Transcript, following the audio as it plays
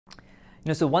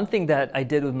So one thing that I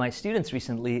did with my students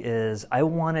recently is I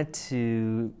wanted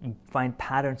to find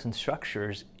patterns and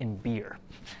structures in beer.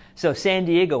 So San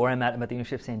Diego, where I'm at the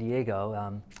University of San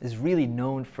Diego, is really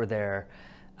known for their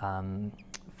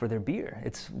beer.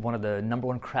 It's one of the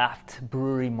 #1 craft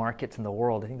brewery markets in the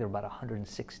world. I think there are about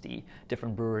 160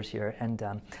 different brewers here. And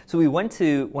so we went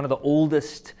to one of the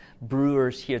oldest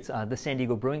brewers here, it's the San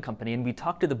Diego Brewing Company, and we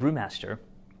talked to the brewmaster.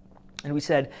 And we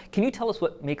said, can you tell us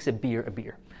what makes a beer a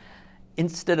beer?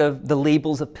 Instead of the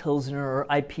labels of Pilsner or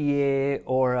IPA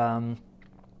or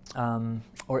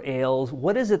ales,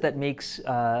 what is it that makes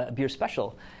a beer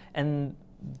special? And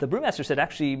the brewmaster said,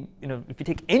 actually, if you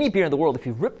take any beer in the world, if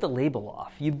you rip the label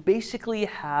off, you basically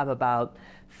have about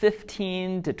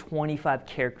 15 to 25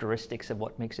 characteristics of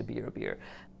what makes a beer,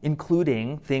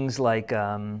 including things like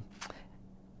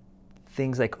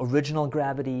original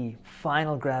gravity,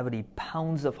 final gravity,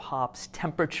 pounds of hops,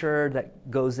 temperature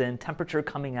that goes in, temperature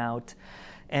coming out.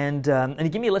 And he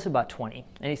gave me a list of about 20.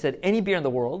 And he said, any beer in the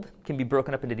world can be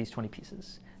broken up into these 20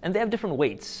 pieces. And they have different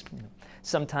weights.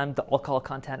 Sometimes the alcohol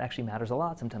content actually matters a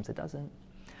lot, sometimes it doesn't.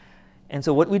 And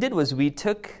so what we did was we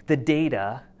took the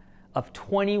data of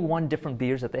 21 different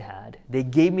beers that they had. They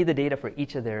gave me the data for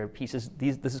each of their pieces.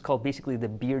 This is called basically the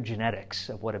beer genetics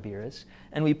of what a beer is.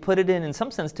 And we put it in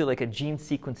some sense, to like a gene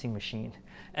sequencing machine.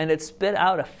 And it spit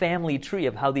out a family tree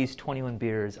of how these 21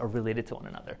 beers are related to one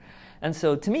another. And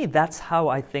so to me, that's how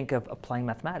I think of applying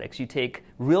mathematics. You take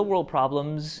real-world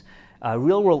problems,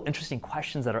 real-world interesting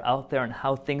questions that are out there and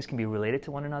how things can be related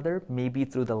to one another, maybe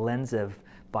through the lens of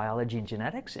biology and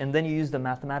genetics, and then you use the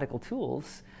mathematical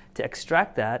tools to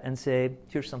extract that and say,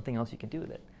 here's something else you can do with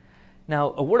it.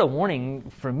 Now, a word of warning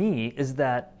for me is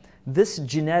that this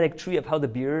genetic tree of how the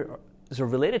beers are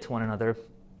related to one another,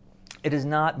 it is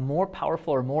not more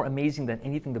powerful or more amazing than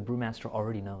anything the brewmaster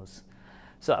already knows.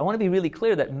 So I want to be really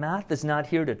clear that math is not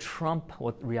here to trump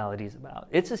what reality is about.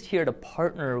 It's just here to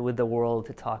partner with the world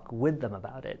to talk with them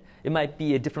about it. It might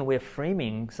be a different way of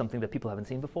framing something that people haven't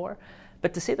seen before.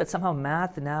 But to say that somehow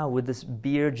math now with this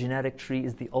beer genetic tree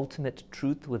is the ultimate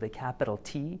truth with a capital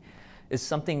T is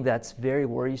something that's very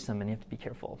worrisome, and you have to be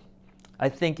careful. I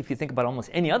think if you think about almost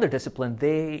any other discipline,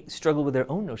 they struggle with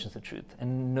their own notions of truth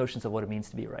and notions of what it means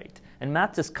to be right. And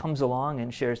math just comes along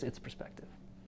and shares its perspective.